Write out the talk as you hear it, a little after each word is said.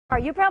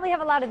You probably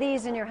have a lot of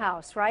these in your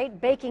house, right?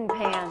 Baking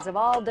pans of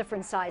all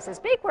different sizes.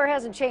 Bakeware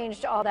hasn't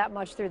changed all that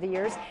much through the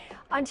years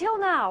until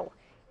now.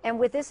 And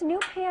with this new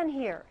pan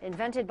here,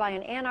 invented by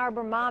an Ann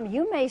Arbor mom,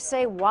 you may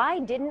say, why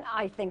didn't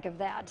I think of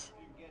that?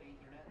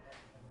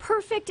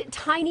 Perfect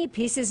tiny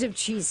pieces of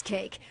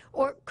cheesecake,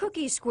 or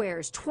cookie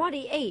squares,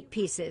 28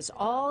 pieces,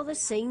 all the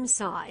same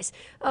size.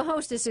 A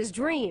hostess's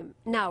dream,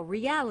 now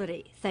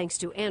reality, thanks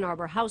to Ann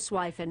Arbor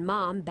housewife and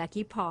mom,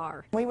 Becky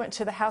Parr. We went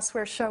to the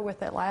Houseware show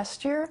with it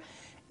last year,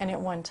 and it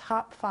won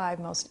top 5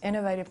 most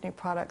innovative new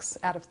products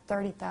out of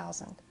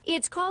 30,000.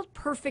 It's called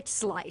Perfect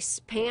Slice,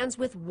 pans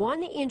with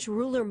 1-inch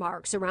ruler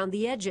marks around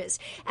the edges,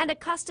 and a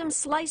custom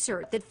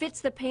slicer that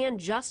fits the pan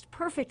just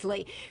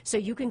perfectly, so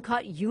you can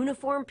cut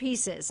uniform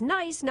pieces.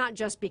 Nice, not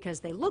just because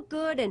they look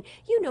good and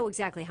you know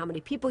exactly how many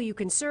people you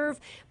can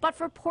serve, but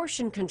for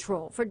portion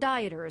control for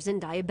dieters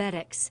and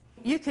diabetics.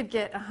 You could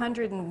get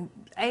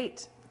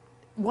 108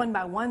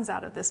 1x1s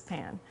out of this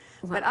pan,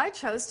 but I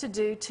chose to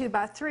do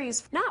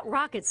 2x3s. Not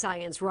rocket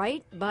science,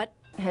 right? But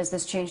has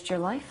this changed your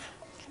life?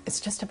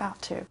 It's just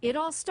about to. It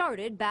all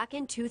started back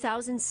in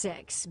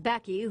 2006.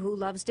 Becky, who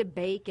loves to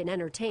bake and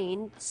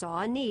entertain,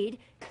 saw a need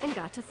and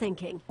got to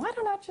thinking, why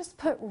don't I just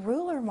put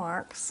ruler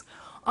marks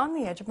on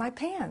the edge of my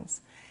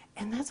pans?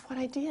 And that's what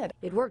I did.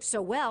 It worked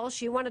so well,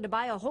 she wanted to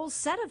buy a whole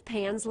set of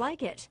pans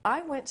like it.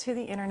 I went to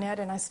the internet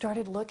and I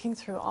started looking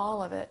through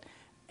all of it,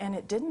 and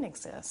it didn't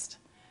exist.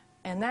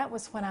 And that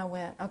was when I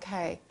went,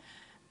 okay,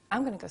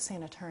 I'm going to go see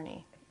an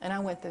attorney. And I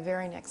went the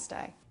very next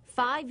day.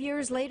 5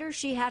 years later,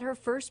 she had her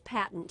first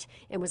patent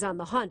and was on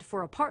the hunt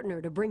for a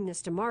partner to bring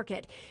this to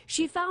market.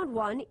 She found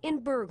one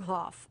in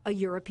BergHOFF, a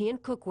European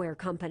cookware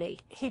company.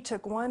 He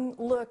took one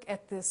look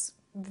at this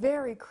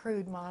very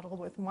crude model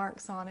with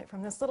marks on it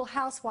from this little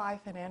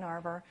housewife in Ann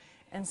Arbor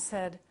and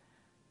said,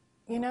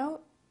 you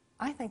know,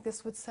 I think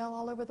this would sell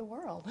all over the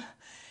world.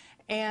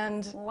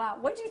 And wow,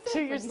 what did you think?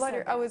 2 years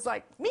later, I was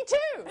like, me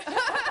too!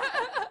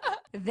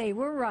 They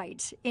were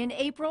right. In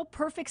April,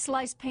 Perfect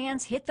Slice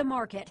pans hit the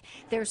market.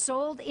 They're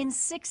sold in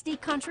 60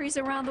 countries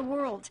around the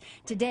world.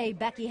 Today,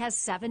 Becky has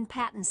 7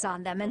 patents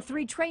on them and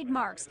 3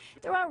 trademarks.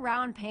 There are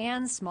round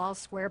pans, small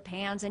square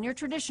pans, and your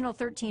traditional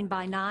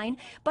 13x9,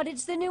 but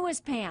it's the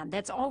newest pan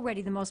that's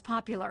already the most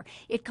popular.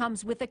 It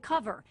comes with a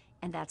cover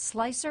and that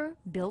slicer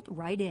built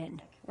right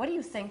in. What do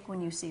you think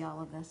when you see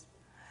all of this?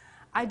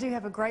 I do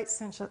have a great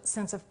sense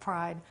of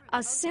pride.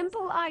 A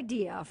simple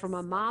idea from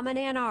a mom in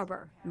Ann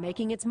Arbor,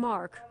 making its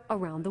mark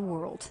around the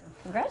world.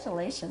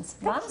 Congratulations.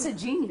 Mom's a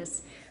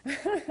genius.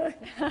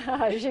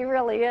 She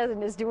really is,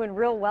 and is doing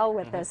real well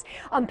with this.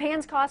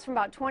 Pans cost from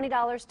about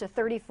 $20 to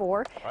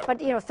 $34,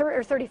 but you know, or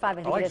 $35 I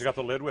think it is. It's got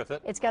the lid with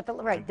it. It's got the,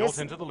 right. Built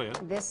into the lid.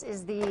 This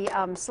is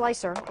the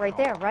slicer right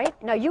there, right?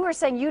 Now, you were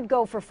saying you'd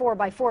go for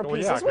 4x4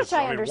 pieces, yeah, which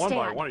I mean, understand.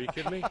 1x1, are you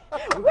kidding me?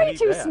 Way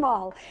too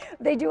small.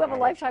 They do have a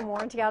lifetime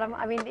warranty on them.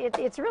 I mean,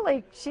 it's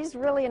really, she's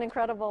really an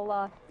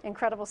incredible,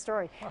 incredible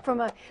story.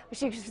 From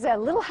she's a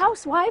little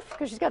housewife,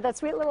 because she's got that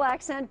sweet little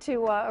accent,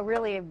 to a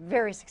really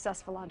very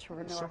successful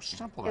entrepreneur. So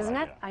simple, isn't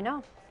it? I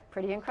know.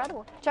 Pretty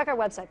incredible. Check our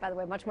website, by the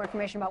way. Much more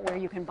information about where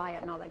you can buy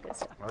it and all that good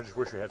stuff. I just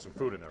wish we had some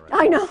food in there right now.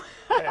 I know.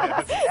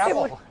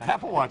 Hey,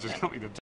 Apple Watch is coming to town.